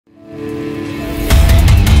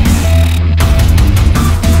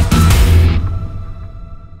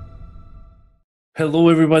Hello,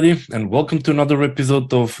 everybody, and welcome to another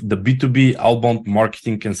episode of the B2B Outbound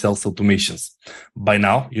Marketing and Sales Automations. By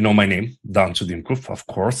now, you know my name, Dancho, of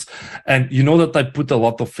course, and you know that I put a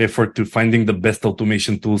lot of effort to finding the best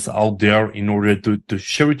automation tools out there in order to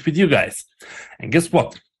share it with you guys. And guess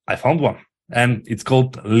what? I found one, and it's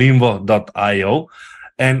called Linvo.io.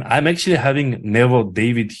 And I'm actually having Nevo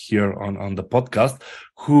David here on the podcast,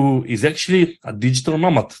 who is actually a digital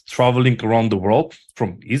nomad traveling around the world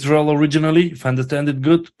from Israel originally, if I understand it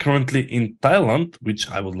good, currently in Thailand, which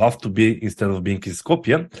I would love to be instead of being in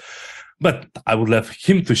Skopje. But I would love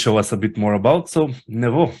him to show us a bit more about. So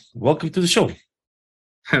Nevo, welcome to the show.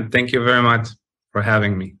 Thank you very much for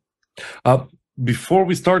having me. Before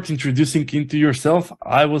we start introducing into yourself,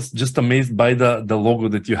 I was just amazed by the logo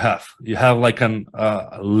that you have. You have like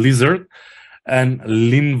a lizard and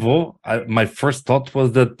Linvo. My first thought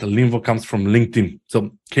was that Linvo comes from LinkedIn.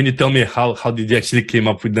 So can you tell me how did you actually came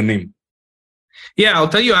up with the name? Yeah, I'll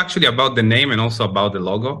tell you actually about the name and also about the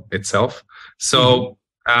logo itself. So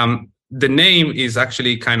the name is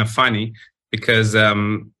actually kind of funny because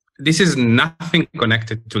this is nothing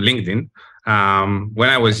connected to LinkedIn. When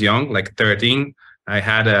I was young, like 13, I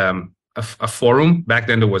had a forum. Back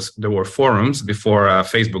then there were forums before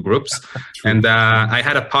Facebook groups. And I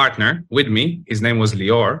had a partner with me. His name was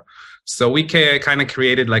Lior. So we kind of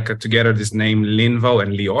created together this name Linvo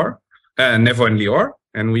and Lior, Nevo and Lior,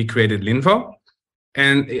 and we created Linvo.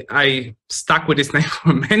 And I stuck with this name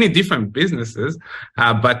for many different businesses.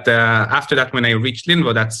 But after that, when I reached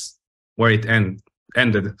Linvo, that's where it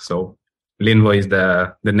ended. So Linvo is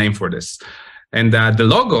the name for this. And the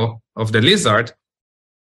logo of the lizard,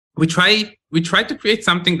 we try to create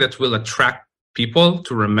something that will attract people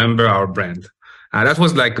to remember our brand. That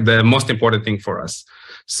was like the most important thing for us.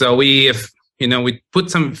 So we put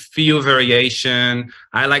some few variation.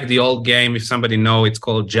 I like the old game. If somebody know, it's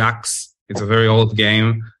called Jacks. It's a very old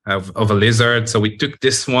game of a lizard. So we took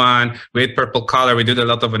this one, we had purple color. We did a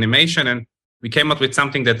lot of animation and we came up with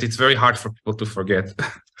something that it's very hard for people to forget.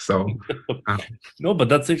 So, no, but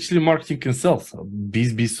that's actually marketing and sales.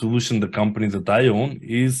 B2B Solution, the company that I own,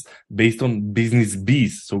 is based on business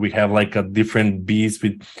Bs. So we have like a different Bs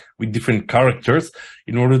with different characters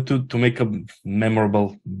in order to make a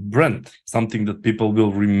memorable brand, something that people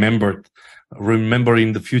will remember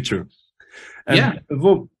in the future. And yeah,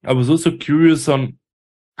 I was also curious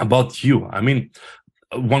about you. I mean,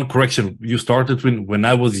 one correction, you started when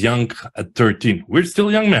I was young at 13. We're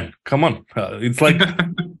still young, man. Come on. It's like,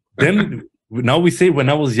 then now we say when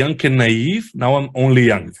I was young and naive, now I'm only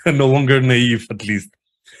young, no longer naive at least.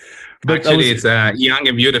 But actually, it's young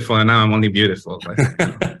and beautiful, and now I'm only beautiful. But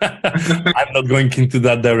I'm not going into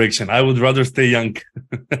that direction. I would rather stay young.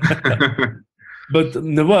 But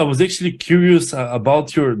Nevo, I was actually curious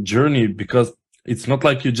about your journey because it's not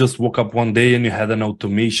like you just woke up one day and you had an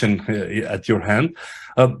automation at your hand.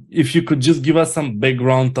 If you could just give us some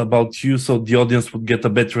background about you so the audience would get a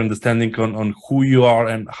better understanding on who you are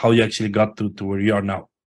and how you actually got to where you are now.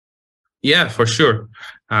 Yeah, for sure.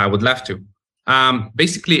 I would love to.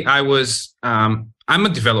 Basically, I'm a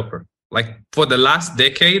developer. Like for the last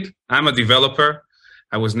decade, I'm a developer.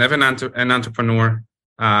 I was never an entrepreneur.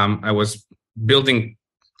 I was building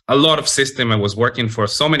a lot of systems. I was working for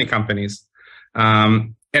so many companies.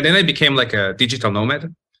 And then I became like a digital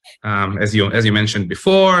nomad, as you mentioned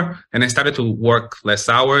before, and I started to work less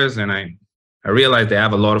hours, and I realized I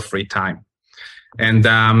have a lot of free time. And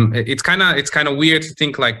it's kind of weird to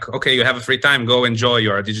think like, okay, you have a free time, go enjoy.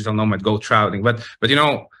 You're a digital nomad, go traveling. But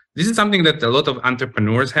this is something that a lot of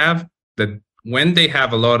entrepreneurs have. That when they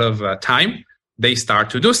have a lot of time, they start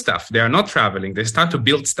to do stuff. They are not traveling; they start to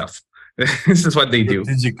build stuff. This is what they do.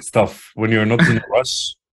 Strategic stuff when you're not in a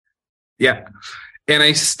rush. Yeah. And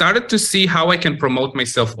I started to see how I can promote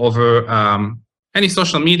myself over any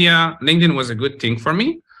social media. LinkedIn was a good thing for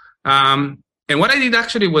me. And what I did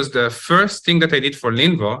actually was the first thing that I did for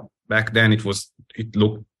Linvo. Back then it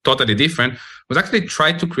looked totally different, was actually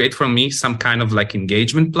try to create for me some kind of like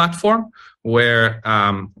engagement platform where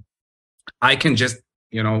I can just,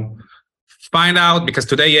 find out, because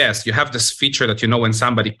today, yes, you have this feature that when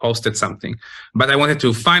somebody posted something, but I wanted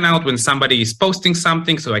to find out when somebody is posting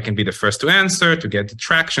something so I can be the first to answer, to get the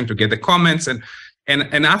traction, to get the comments.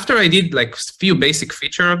 And after I did like few basic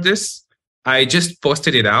feature of this, I just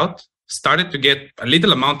posted it out, started to get a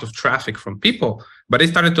little amount of traffic from people, but they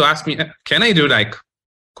started to ask me, can I do like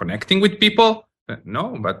connecting with people?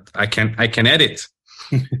 No, but I can edit.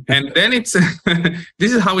 And then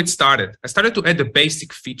this is how it started. I started to add the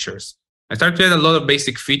basic features. I started to add a lot of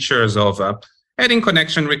basic features of adding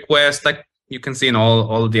connection requests, like you can see in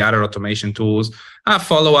all the other automation tools, a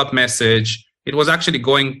follow-up message. It was actually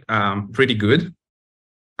going pretty good.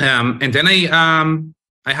 And then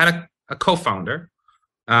I had a co-founder,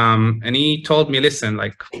 and he told me, listen,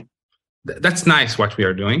 like, that's nice what we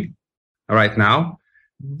are doing right now,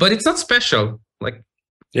 but it's not special. Like,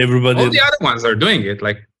 Everybody. all the other ones are doing it.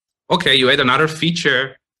 Like, okay, you add another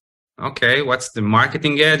feature. Okay, what's the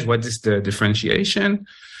marketing edge? What is the differentiation?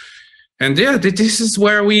 And yeah, this is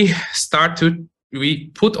where we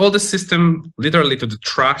put all the system literally to the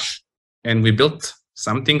trash, and we built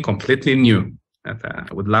something completely new that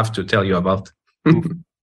I would love to tell you about.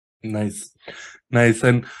 Nice.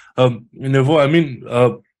 And Nevo, I mean,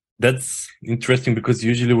 that's interesting, because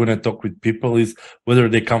usually when I talk with people, is whether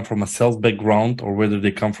they come from a sales background or whether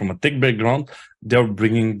they come from a tech background, they're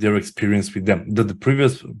bringing their experience with them. The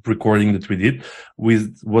previous recording that we did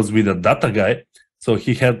was with a data guy. So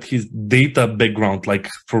he had his data background. Like,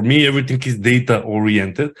 for me, everything is data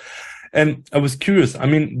oriented. And I was curious, I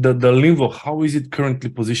mean, the Linvo, how is it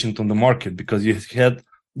currently positioned on the market? Because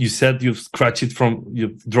you said you've scratched it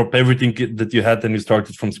you've dropped everything that you had and you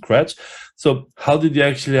started from scratch. So how did you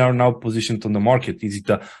actually are now positioned on the market? Is it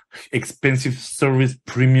a expensive service,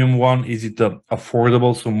 premium one? Is it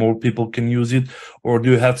affordable so more people can use it? Or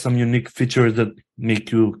do you have some unique features that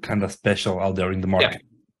make you kind of special out there in the market?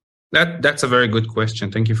 Yeah, that's a very good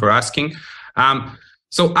question. Thank you for asking.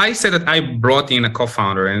 So I said that I brought in a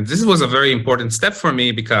co-founder, and this was a very important step for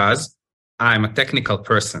me because I'm a technical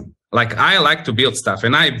person. Like, I like to build stuff,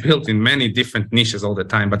 and I built in many different niches all the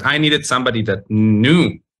time, but I needed somebody that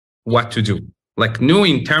knew what to do, like knew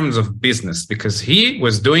in terms of business, because he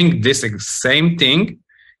was doing this same thing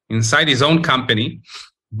inside his own company,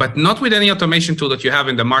 but not with any automation tool that you have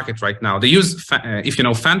in the market right now. They use, if you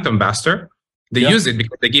know Phantom Buster, they use it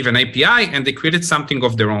because they give an API and they created something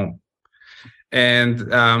of their own. And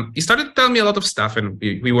he started to tell me a lot of stuff, and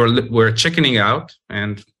we were checking it out,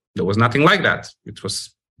 and there was nothing like that. It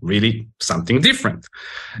was really something different.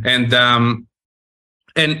 And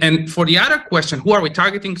for the other question, who are we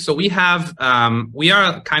targeting? So we have we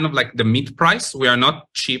are kind of like the mid price. We are not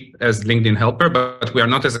cheap as LinkedIn Helper, but we are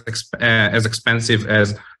not as expensive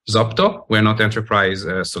as Zopto. We are not enterprise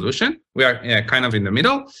solution. We are kind of in the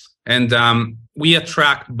middle. And we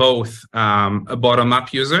attract both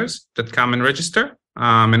bottom-up users that come and register,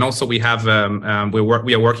 and also we have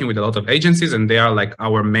we are working with a lot of agencies, and they are like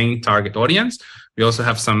our main target audience. We also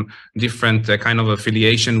have some different kind of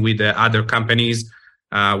affiliation with other companies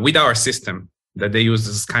with our system that they use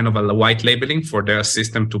as kind of a white labeling for their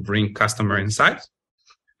system to bring customer insights.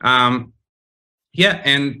 Yeah,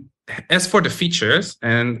 and as for the features,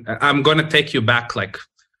 and I'm gonna take you back like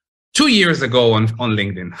 2 years ago on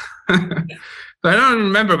LinkedIn. So I don't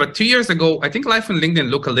remember, but 2 years ago, I think life on LinkedIn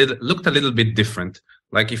looked a little bit different.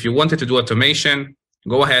 Like, if you wanted to do automation,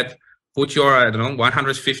 go ahead, put your, I don't know,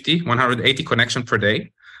 150, 180 connection per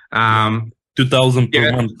day. 2,000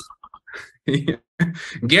 per month.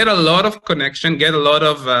 Get a lot of connection, get a lot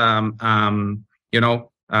of,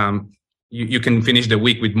 you can finish the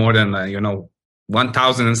week with more than,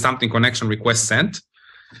 1,000 and something connection requests sent.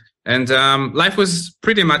 And life was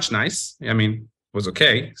pretty much nice. I mean, it was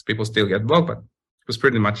okay. People still get blocked, but it was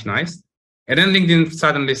pretty much nice. And then LinkedIn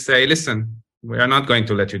suddenly say, listen, we are not going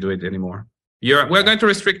to let you do it anymore. We're going to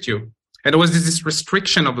restrict you. And there was this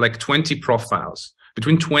restriction of like 20 profiles,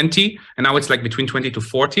 between 20, and now it's like between 20 to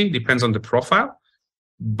 40, depends on the profile.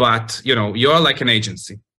 But, you're like an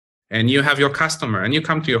agency, and you have your customer, and you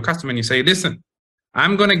come to your customer and you say, listen,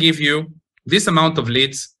 I'm going to give you this amount of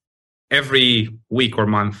leads every week or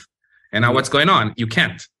month. And now what's going on? You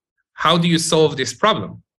can't. How do you solve this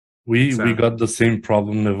problem? We got the same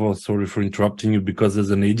problem, Nevo. Sorry for interrupting you, because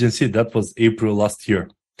as an agency, that was April last year.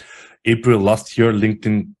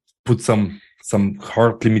 LinkedIn put some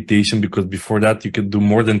hard limitation, because before that you could do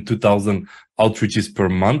more than 2,000 outreaches per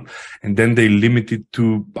month, and then they limited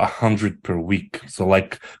to 100 per week. So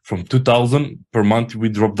like from 2,000 per month, we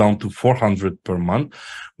dropped down to 400 per month.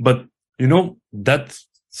 But that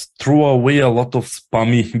threw away a lot of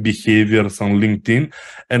spammy behaviors on LinkedIn,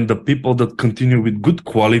 and the people that continue with good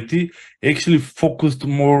quality actually focused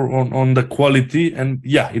more on the quality. And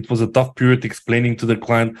yeah, it was a tough period explaining to the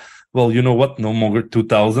client, well, you know what, no longer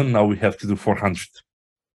 2,000, now we have to do 400.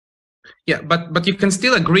 Yeah, but you can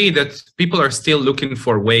still agree that people are still looking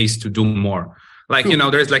for ways to do more. Like,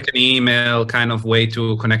 there's like an email kind of way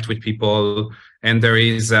to connect with people, and there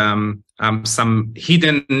is some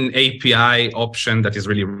hidden API option that is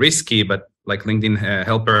really risky, but like LinkedIn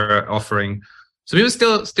Helper offering. So we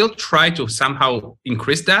will still try to somehow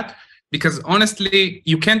increase that, because honestly,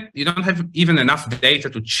 you don't have even enough data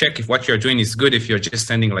to check if what you're doing is good if you're just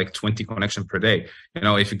sending like 20 connections per day.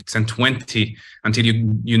 If you send 20 until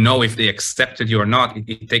you know if they accepted you or not,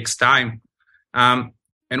 it takes time.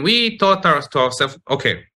 And we thought to ourselves,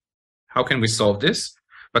 okay, how can we solve this?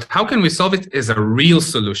 But how can we solve it as a real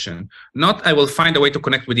solution? Not I will find a way to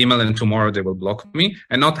connect with email and tomorrow they will block me,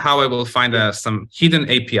 and not how I will find some hidden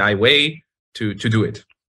API way to do it.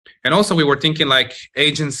 And also we were thinking like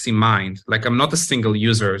agency mind, like I'm not a single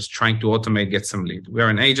user trying to automate, get some lead. We are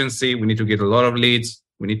an agency. We need to get a lot of leads.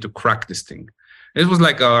 We need to crack this thing. It was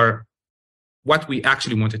like what we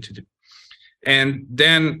actually wanted to do. And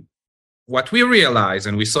then what we realized,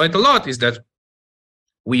 and we saw it a lot, is that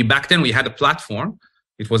back then we had a platform.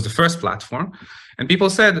 It was the first platform. And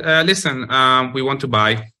people said, listen, we want to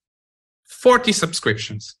buy 40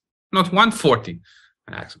 subscriptions, not 140.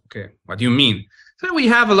 I asked, okay, what do you mean? So we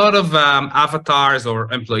have a lot of avatars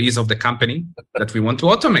or employees of the company that we want to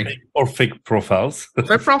automate. Or fake profiles.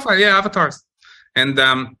 Fake profile, yeah, avatars. And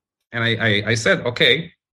I said,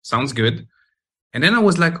 okay, sounds good. And then I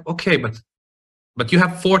was like, okay, but you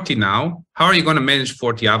have 40 now. How are you going to manage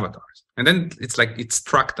 40 avatars? And then it's like, it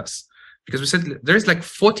struck us because we said there's like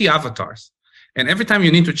 40 avatars. And every time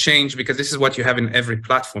you need to change, because this is what you have in every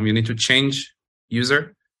platform, you need to change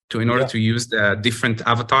user in order to use the different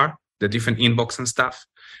avatar, the different inbox and stuff.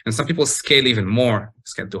 And some people scale even more,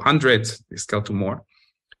 scale to hundreds, they scale to more.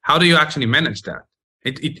 How do you actually manage that?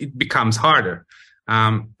 It becomes harder.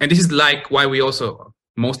 And this is like why we also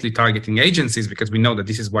mostly targeting agencies, because we know that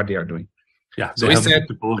this is what they are doing. Yeah, so we said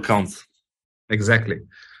multiple accounts. Exactly.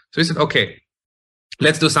 So we said, okay,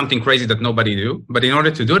 let's do something crazy that nobody do. But in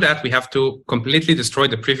order to do that, we have to completely destroy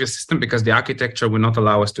the previous system because the architecture will not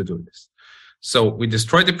allow us to do this. So we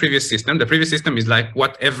destroyed the previous system. The previous system is like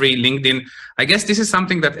what every LinkedIn, I guess this is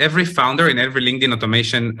something that every founder in every LinkedIn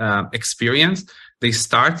automation experience, they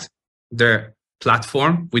start their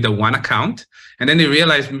platform with a one account. And then they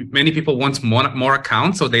realize many people want more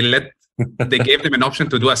accounts. So they gave them an option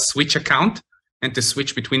to do a switch account and to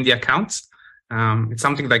switch between the accounts. It's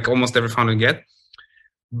something like almost every founder get,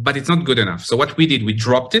 but it's not good enough. So what we did, we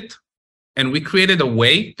dropped it and we created a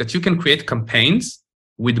way that you can create campaigns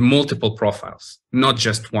with multiple profiles, not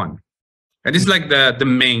just one. And this is like the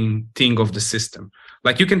main thing of the system.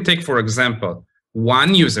 Like you can take, for example,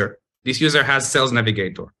 one user. This user has Sales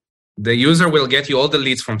Navigator. The user will get you all the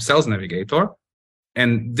leads from Sales Navigator.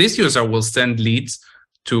 And this user will send leads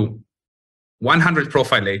to 100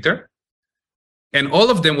 profile later. And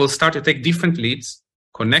all of them will start to take different leads,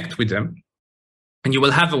 connect with them. And you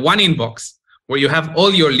will have one inbox where you have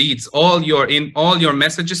all your leads, all your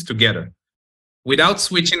messages together, without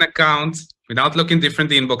switching accounts, without looking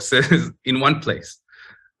different inboxes in one place.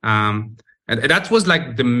 And that was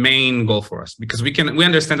like the main goal for us, because we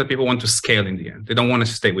understand that people want to scale in the end. They don't want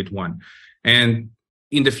to stay with one. And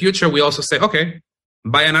in the future, we also say, okay,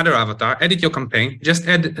 buy another avatar, edit your campaign, just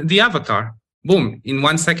add the avatar. Boom, in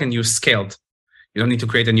 1 second, you scaled. You don't need to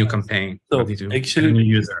create a new campaign. So actually, a new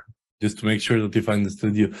user. Just to make sure that if I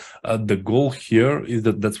understood you, the goal here is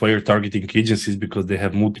that's why you're targeting agencies, because they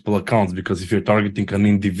have multiple accounts. Because if you're targeting an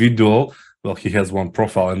individual, well, he has one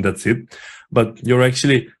profile and that's it. But you're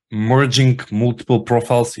actually merging multiple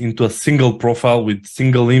profiles into a single profile with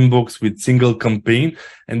single inbox, with single campaign.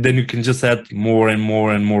 And then you can just add more and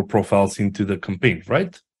more and more profiles into the campaign,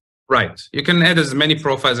 right? Right. You can add as many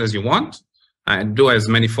profiles as you want and do as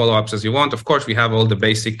many follow-ups as you want. Of course, we have all the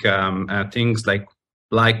basic things like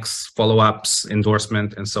likes, follow-ups,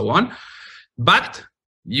 endorsement, and so on. But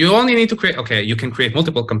you only need to create, okay, you can create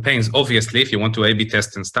multiple campaigns, obviously, if you want to A/B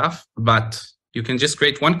test and stuff, but you can just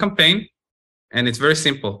create one campaign, and it's very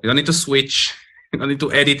simple. You don't need to switch. You don't need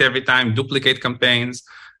to edit every time, duplicate campaigns,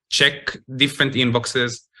 check different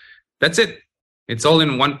inboxes. That's it. It's all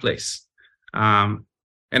in one place. And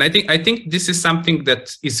I think this is something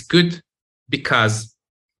that is good, because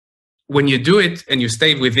when you do it and you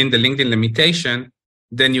stay within the LinkedIn limitation,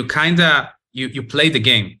 then you you play the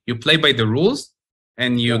game. You play by the rules,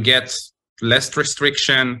 and you get less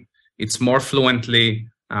restriction. It's more fluently,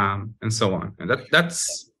 and so on. And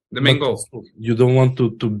that's the main goal. You don't want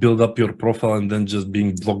to build up your profile and then just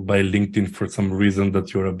being blocked by LinkedIn for some reason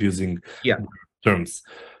that you're abusing terms.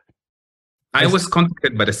 I was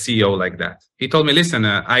contacted by the CEO like that. He told me, listen,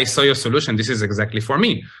 I saw your solution. This is exactly for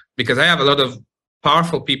me, because I have a lot of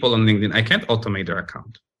powerful people on LinkedIn. I can't automate their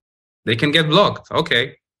account. They can get blocked.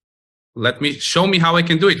 Okay, show me how I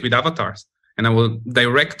can do it with avatars. And I will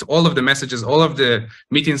direct all of the messages, all of the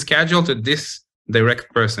meeting schedule to this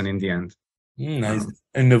direct person in the end. Nice.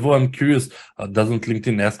 And Nevo, I'm curious, doesn't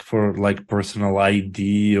LinkedIn ask for like personal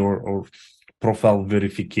ID or profile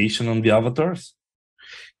verification on the avatars?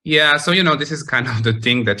 Yeah, so this is kind of the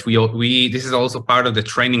thing that we this is also part of the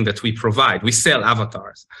training that we provide. We sell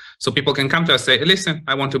avatars, so people can come to us, say, "Listen,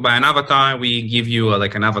 I want to buy an avatar." We give you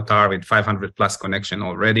like an avatar with 500 plus connection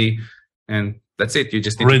already, and that's it. You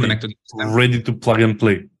just need to connect to the system. Ready to plug and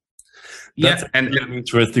play. That's an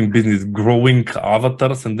interesting business, growing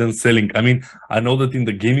avatars and then selling. I mean, I know that in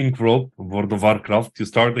the gaming world, World of Warcraft, you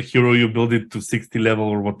start a hero, you build it to 60 level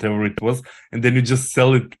or whatever it was, and then you just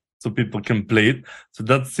sell it so people can play it. So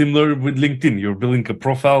that's similar with LinkedIn. You're building a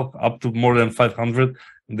profile up to more than 500,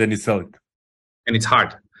 and then you sell it. And it's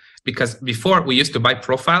hard because before we used to buy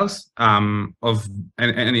profiles and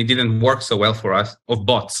it didn't work so well for us, of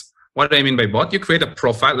bots. What do I mean by bot? You create a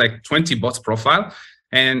profile, like 20 bots profile,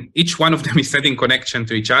 and each one of them is sending connection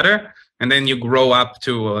to each other. And then you grow up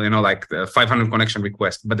to, like the 500 connection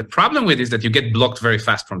requests. But the problem with it is that you get blocked very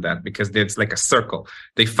fast from that because it's like a circle.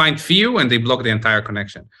 They find few and they block the entire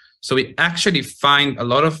connection. So we actually find a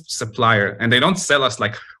lot of supplier, and they don't sell us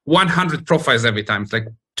like 100 profiles every time. It's like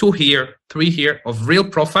 2 here, 3 here of real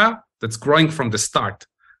profile that's growing from the start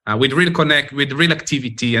with real connect, with real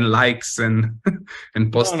activity and likes and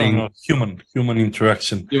posting. No. Human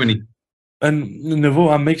interaction. Human. And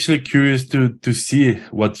Nevo, I'm actually curious to see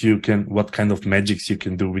what kind of magics you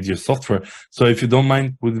can do with your software. So if you don't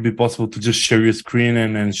mind, would it be possible to just share your screen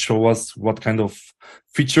and show us what kind of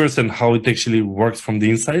features and how it actually works from the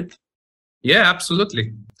inside? Yeah,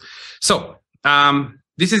 absolutely. So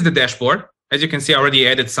this is the dashboard. As you can see, I already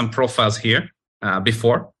added some profiles here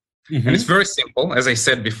before. Mm-hmm. And it's very simple. As I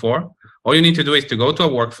said before, all you need to do is to go to a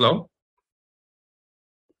workflow.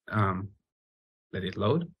 Let it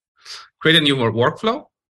load. Create a new workflow.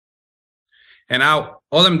 And now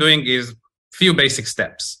all I'm doing is few basic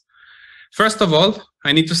steps. First of all,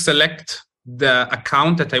 I need to select the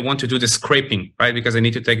account that I want to do the scraping, right? Because I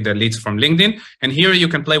need to take the leads from LinkedIn. And here you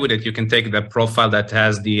can play with it. You can take the profile that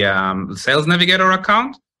has the Sales Navigator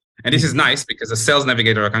account. And this is nice because a Sales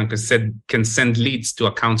Navigator account can send leads to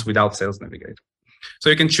accounts without Sales Navigator.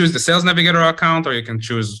 So you can choose the Sales Navigator account, or you can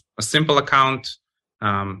choose a simple account.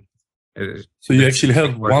 So you actually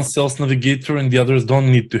have one Sales Navigator and the others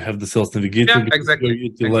don't need to have the Sales Navigator. Yeah, exactly.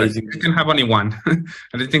 You can have only one.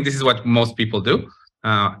 And I think this is what most people do.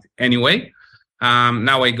 Anyway,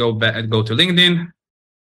 now I go to LinkedIn.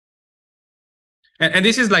 And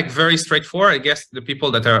this is like very straightforward. I guess the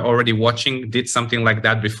people that are already watching did something like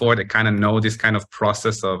that before. They kind of know this kind of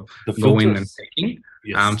process of going and taking.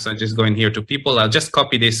 Yes. So just going here to people. I'll just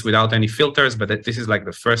copy this without any filters, but this is like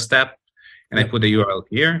the first step. And I put the URL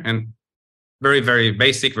here, and very, very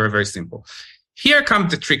basic, very, very simple. Here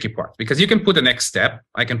comes the tricky part, because you can put the next step.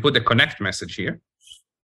 I can put the connect message here.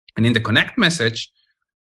 And in the connect message,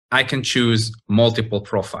 I can choose multiple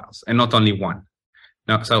profiles and not only one.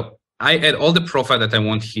 Now, so I add all the profile that I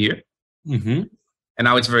want here. Mm-hmm. And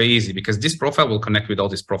now it's very easy because this profile will connect with all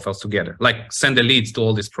these profiles together, like send the leads to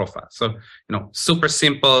all these profiles. So, super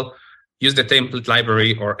simple, use the template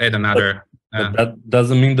library or add another. But that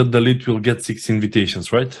doesn't mean that the lead will get 6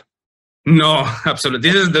 invitations, right? No,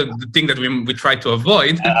 absolutely. This is the thing that we try to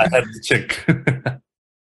avoid. I have to check.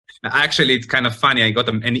 Actually, it's kind of funny. I got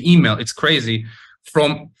an email. It's crazy.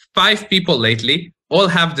 From 5 people lately, all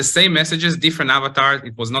have the same messages, different avatars.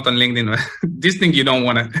 It was not on LinkedIn. This thing you don't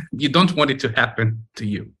want it to happen to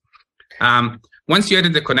you. Once you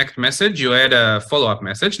added the connect message, you add a follow-up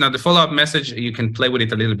message. Now the follow-up message, you can play with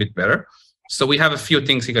it a little bit better. So we have a few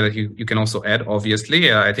things here that you can also add,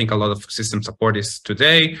 obviously. I think a lot of system support is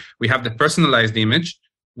today. We have the personalized image,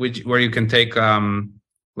 where you can take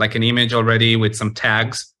like an image already with some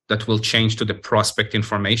tags that will change to the prospect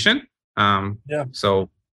information. So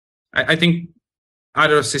I think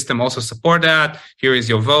other systems also support that. Here is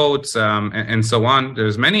your votes and so on.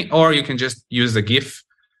 There's many, or you can just use a GIF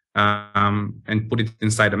and put it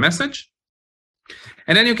inside a message.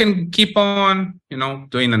 And then you can keep on,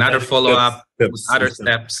 doing another follow-up, other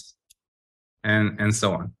steps, and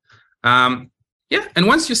so on. And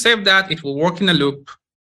once you save that, it will work in a loop.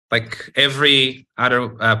 Like every other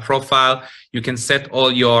profile, you can set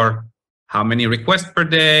all your how many requests per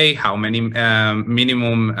day, how many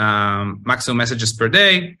minimum, maximum messages per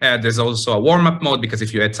day. There's also a warm-up mode, because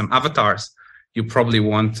if you add some avatars, you probably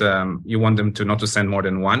want them to not to send more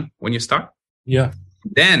than one when you start. Yeah.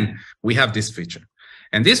 Then we have this feature.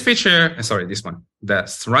 And this feature, this one,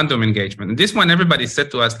 that's random engagement. And this one, everybody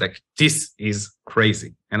said to us, like, this is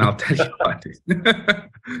crazy. And I'll tell you what it is.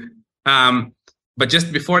 But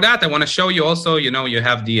just before that, I want to show you also, you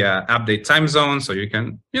have the update time zone. So you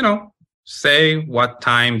can, say what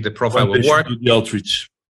time the profile will work. The outreach.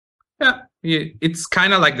 Yeah, it's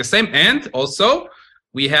kind of like the same. And also,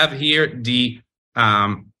 we have here the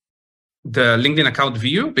the LinkedIn account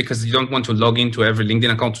view because you don't want to log into every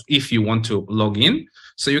LinkedIn account if you want to log in.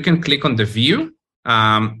 So you can click on the view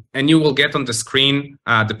and you will get on the screen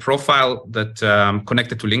the profile that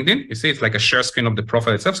connected to LinkedIn. You see, it's like a share screen of the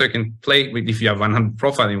profile itself. So you can play with, if you have 100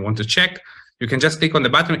 profile and you want to check, you can just click on the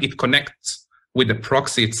button. It connects with the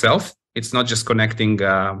proxy itself. It's not just connecting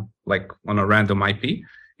like on a random IP.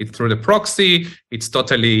 It's through the proxy. It's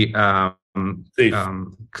totally clickable.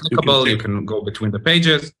 You can go between the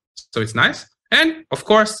pages. So it's nice. And of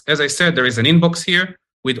course, as I said, there is an inbox here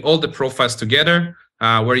with all the profiles together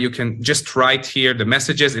where you can just write here the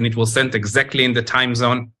messages and it will send exactly in the time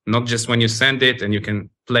zone, not just when you send it, and you can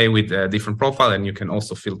play with a different profile and you can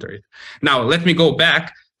also filter it. Now, let me go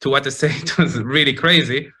back to what I said. It was really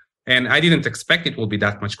crazy. And I didn't expect it will be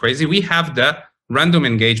that much crazy. We have the random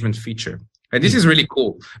engagement feature. And this is really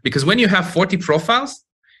cool because when you have 40 profiles,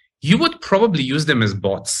 you would probably use them as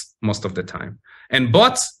bots most of the time. And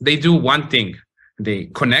bots, they do one thing. They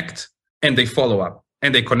connect and they follow up.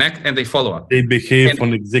 And they connect and they follow up. They behave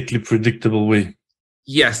in exactly predictable way.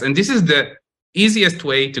 Yes. And this is the easiest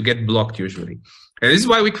way to get blocked usually. And this is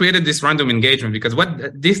why we created this random engagement, because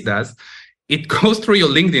what this does, it goes through your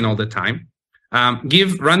LinkedIn all the time,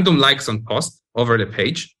 give random likes on posts over the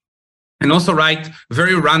page, and also write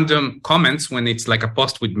very random comments when it's like a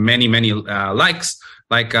post with many, many likes,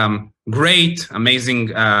 like great,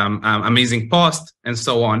 amazing, amazing post, and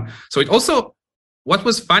so on. So it also, what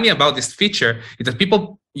was funny about this feature is that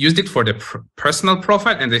people used it for the personal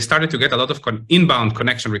profile and they started to get a lot of inbound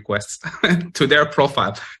connection requests to their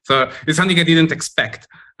profile. So it's something I didn't expect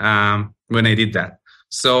when I did that.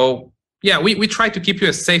 So yeah, we try to keep you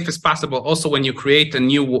as safe as possible. Also, when you create a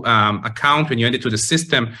new account, when you add it to the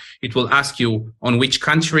system, it will ask you on which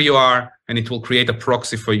country you are, and it will create a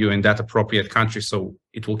proxy for you in that appropriate country. So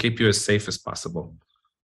it will keep you as safe as possible.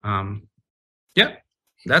 Yeah,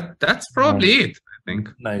 that's probably it, I think.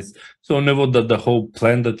 Nice. So Nevo, the whole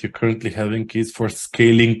plan that you're currently having is for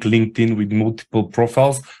scaling LinkedIn with multiple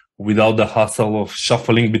profiles without the hassle of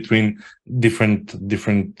shuffling between different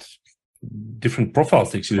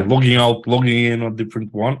profiles, actually logging out, logging in on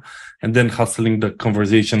different one, and then hustling the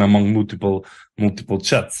conversation among multiple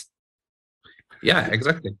chats. Yeah,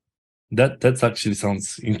 exactly. That's actually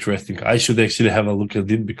sounds interesting. I should actually have a look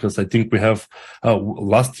at it because I think we have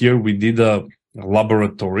last year we did a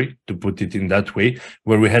laboratory, to put it in that way,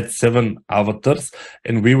 where we had 7 avatars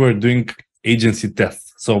and we were doing agency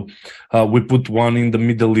tests. So we put one in the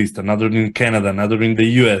Middle East, another in Canada, another in the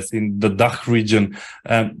US, in the DACH region.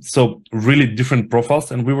 So really different profiles.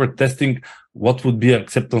 And we were testing what would be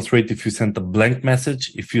acceptance rate if you sent a blank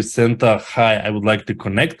message, if you sent a hi, I would like to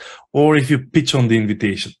connect, or if you pitch on the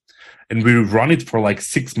invitation. And we run it for like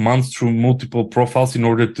 6 months through multiple profiles in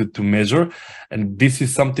order to measure. And this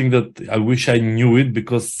is something that I wish I knew it,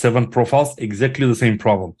 because 7 profiles, exactly the same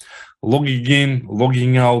problem. Logging in,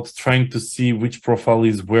 logging out, trying to see which profile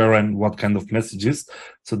is where and what kind of messages.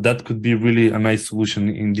 So that could be really a nice solution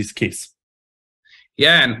in this case.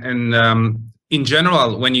 Yeah, and in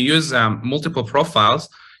general, when you use multiple profiles,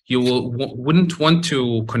 you wouldn't want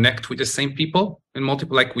to connect with the same people in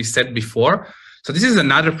multiple, like we said before. So this is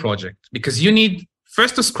another project, because you need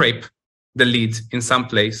first to scrape the lead in some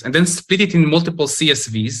place and then split it in multiple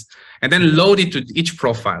CSVs and then load it to each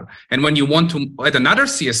profile. And when you want to add another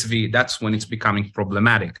CSV, that's when it's becoming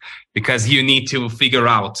problematic, because you need to figure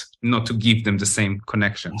out not to give them the same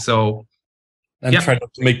connection. So, and try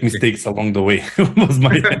not to make mistakes along the way was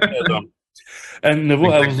my add-on. And Nevo,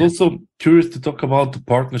 exactly. I was also curious to talk about the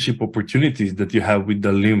partnership opportunities that you have with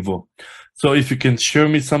the Linvo. So if you can share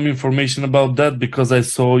me some information about that, because I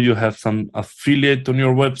saw you have some affiliate on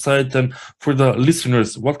your website. And for the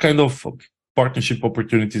listeners, what kind of partnership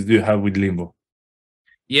opportunities do you have with Linvo?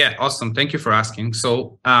 Yeah, awesome. Thank you for asking.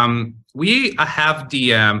 So we have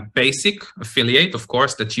the basic affiliate, of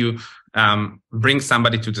course, that you bring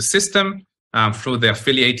somebody to the system through the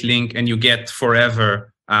affiliate link, and you get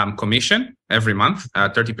forever commission every month,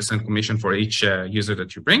 30% commission for each user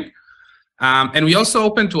that you bring. And we also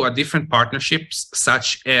open to different partnerships,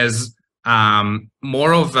 such as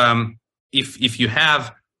more of if you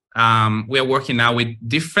have, we are working now with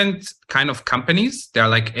different kind of companies. They're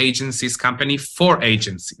like agencies, company for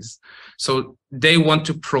agencies. So they want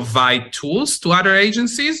to provide tools to other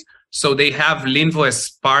agencies. So they have Linvo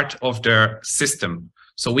as part of their system.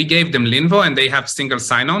 So we gave them Linvo, and they have single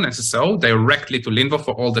sign-on SSO directly to Linvo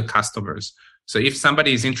for all the customers. So if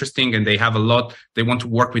somebody is interesting and they have a lot, they want to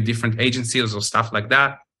work with different agencies or stuff like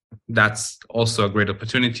that, that's also a great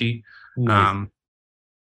opportunity. Nice.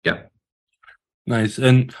 Yeah. Nice.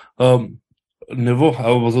 And Nevo,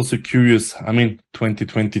 I was also curious. I mean,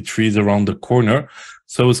 2023 is around the corner.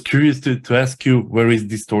 So I was curious to ask you, where is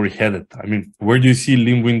this story headed? I mean, where do you see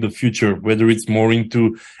Linvo in the future? Whether it's more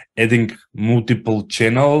into adding multiple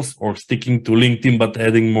channels or sticking to LinkedIn, but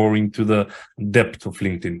adding more into the depth of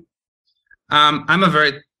LinkedIn? I'm a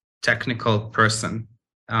very technical person,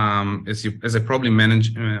 as I probably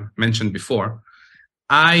mentioned before.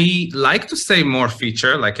 I like to say more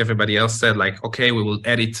feature, like everybody else said, like, okay, we will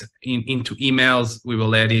add it into emails, we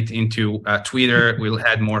will add it into Twitter, we'll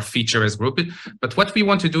add more feature as group. But what we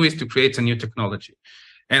want to do is to create a new technology.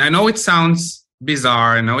 And I know it sounds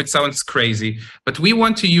bizarre, I know it sounds crazy, but we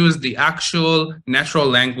want to use the actual natural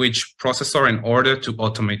language processor in order to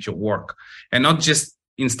automate your work. And not just,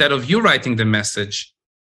 instead of you writing the message,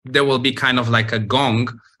 there will be kind of like a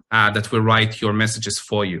gong that will write your messages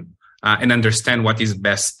for you. And understand what is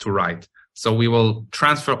best to write. So we will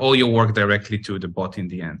transfer all your work directly to the bot in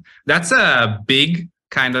the end. That's a big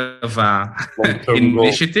kind of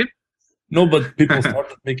initiative. No, but people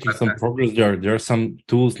started making some progress there. There are some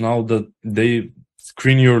tools now that they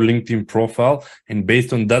screen your LinkedIn profile, and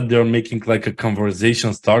based on that, they're making like a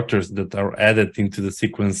conversation starters that are added into the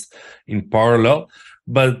sequence in parallel.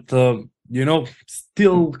 But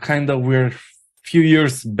still kind of we're few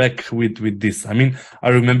years back with this. I mean, I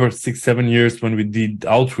remember 6-7 years when we did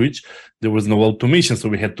outreach, there was no automation. So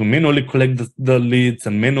we had to manually collect the leads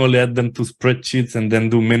and manually add them to spreadsheets and then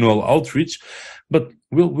do manual outreach. But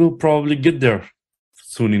we'll probably get there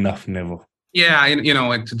soon enough, Nevo. Yeah,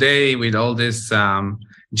 and today with all this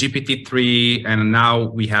GPT-3, and now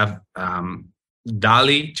we have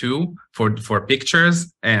DALI 2 for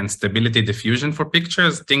pictures and stability diffusion for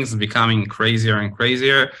pictures, things becoming crazier and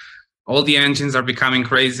crazier. All the engines are becoming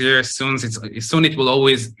crazier. Soon it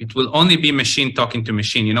will only be machine talking to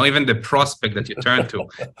machine. Even the prospect that you turn to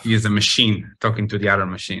is a machine talking to the other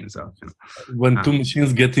machine. So when two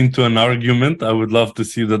machines get into an argument, I would love to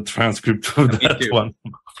see the transcript of that one.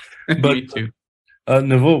 But me too.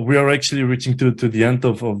 Nevo, we are actually reaching to the end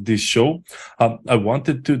of this show. I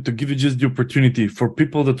wanted to give you just the opportunity for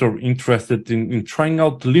people that are interested in trying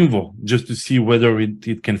out Linvo, just to see whether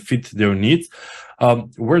it can fit their needs.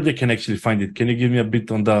 Where they can actually find it. Can you give me a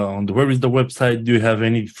bit on the where is the website? Do you have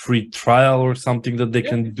any free trial or something that they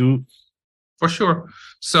can do? For sure.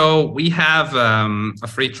 So we have a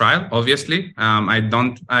free trial. Obviously, I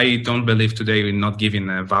don't believe today we're not giving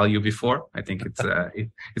value before. I think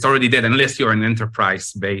it's already dead unless you're an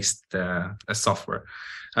enterprise-based software.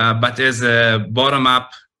 But as a bottom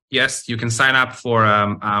up, yes, you can sign up for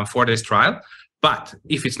 4 days trial. But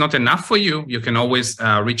if it's not enough for you, you can always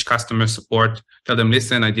reach customer support. Tell them,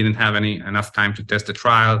 listen, I didn't have enough time to test the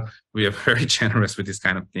trial. We are very generous with this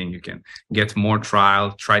kind of thing. You can get more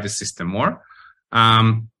trial, try the system more.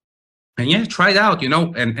 And yeah, try it out,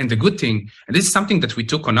 and the good thing, and this is something that we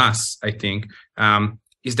took on us, I think,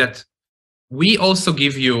 is that we also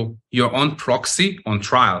give you your own proxy on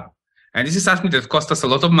trial. And this is something that cost us a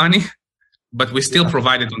lot of money, but we still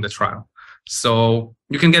provide it on the trial. So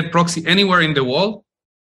you can get proxy anywhere in the world,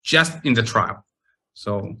 just in the trial.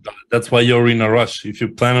 So that's why you're in a rush. If you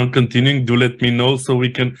plan on continuing, do let me know so we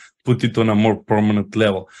can put it on a more permanent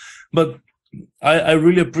level. But I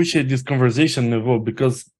really appreciate this conversation, Nevo,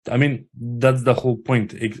 because I mean, that's the whole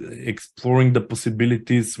point, exploring the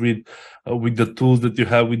possibilities with the tools that you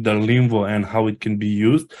have with the Linvo and how it can be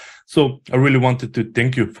used. So I really wanted to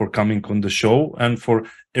thank you for coming on the show, and for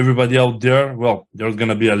everybody out there, well, there's going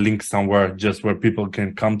to be a link somewhere just where people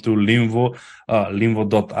can come to Linvo,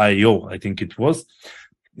 linvo.io, I think it was.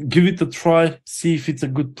 Give it a try, see if it's a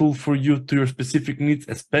good tool for you, to your specific needs.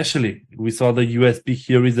 Especially, we saw the USP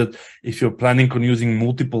here is that if you're planning on using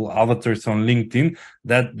multiple avatars on LinkedIn,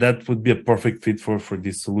 that would be a perfect fit for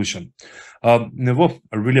this solution. Nevo,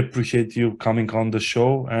 I really appreciate you coming on the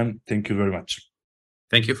show, and thank you very much.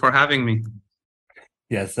 Thank you for having me.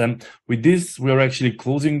 Yes, and with this, we are actually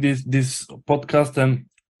closing this podcast. And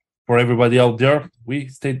for everybody out there, we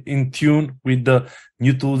stayed in tune with the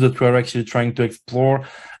new tools that we are actually trying to explore.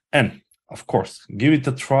 And of course, give it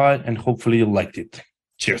a try, and hopefully you liked it.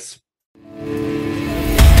 Cheers.